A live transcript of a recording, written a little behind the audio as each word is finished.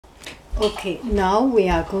Okay, now we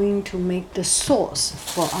are going to make the sauce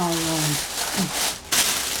for our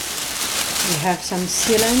we have some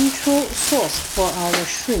cilantro sauce for our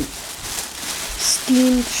shrimp,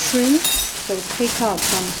 steamed shrimp. So take out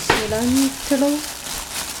some cilantro,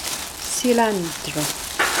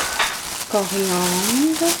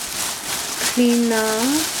 coriander, clean up.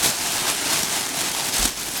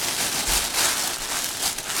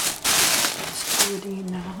 It's good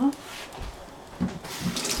enough.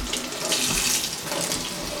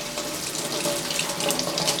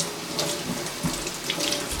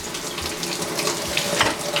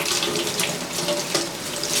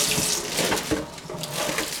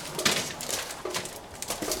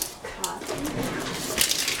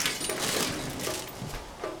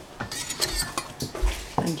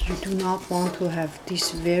 And you do not want to have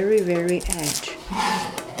this very edge.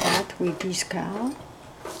 That we discard.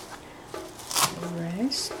 The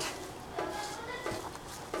rest.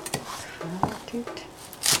 Cut it.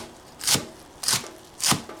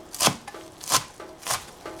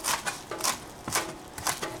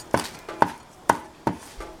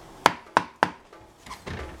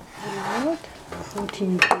 Out. Put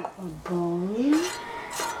into a bowl.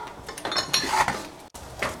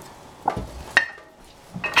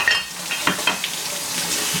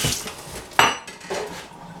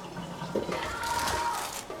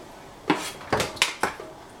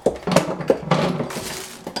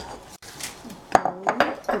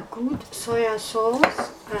 Good soya sauce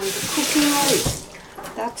and cooking oil.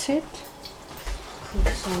 That's it. Put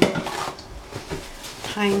some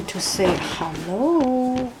time to say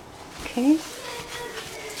hello. Okay.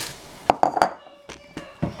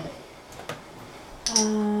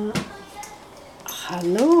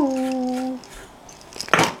 Hello.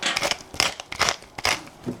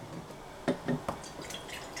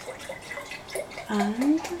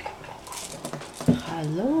 And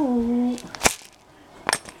hello.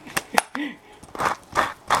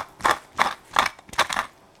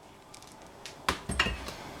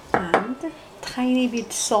 And tiny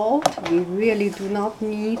bit salt. We really do not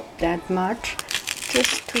need that much.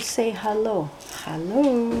 Just to say hello.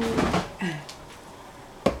 Hello.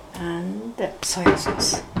 And soy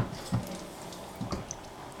sauce.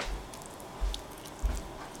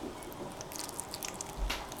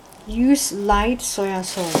 Use light soya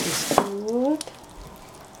sauce is good.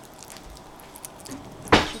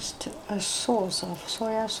 Just a sauce of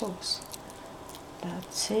soya sauce.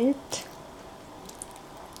 That's it.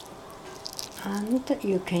 And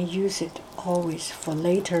you can use it always for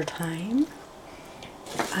later time.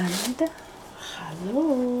 And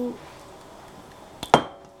hello.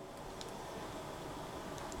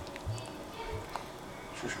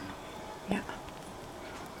 Yeah.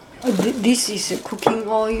 This is cooking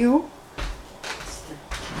oil.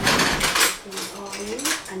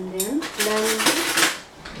 And then blend it.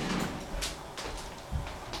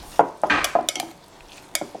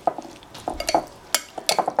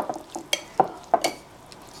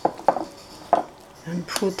 And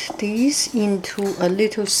put these into a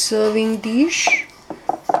little serving dish.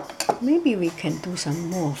 Maybe we can do some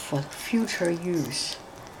more for future use.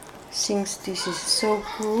 Since this is so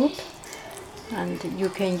good, and you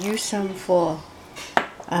can use some for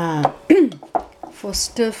for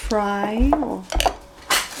stir fry or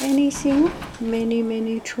anything.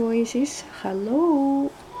 Many choices. Hello.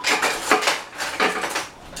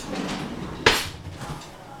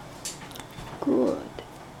 Good.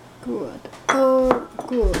 Oh,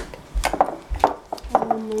 good.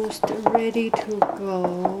 Almost ready to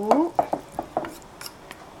go.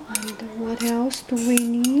 And what else do we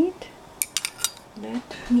need? Let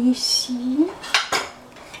me see.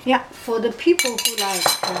 Yeah, for the people who like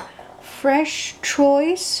fresh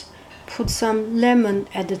choice, put some lemon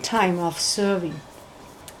at the time of serving.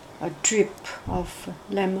 A drip of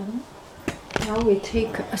lemon. Now we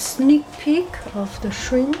take a sneak peek of the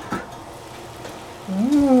shrimp.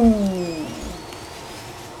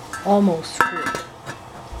 Almost good.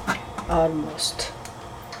 Almost.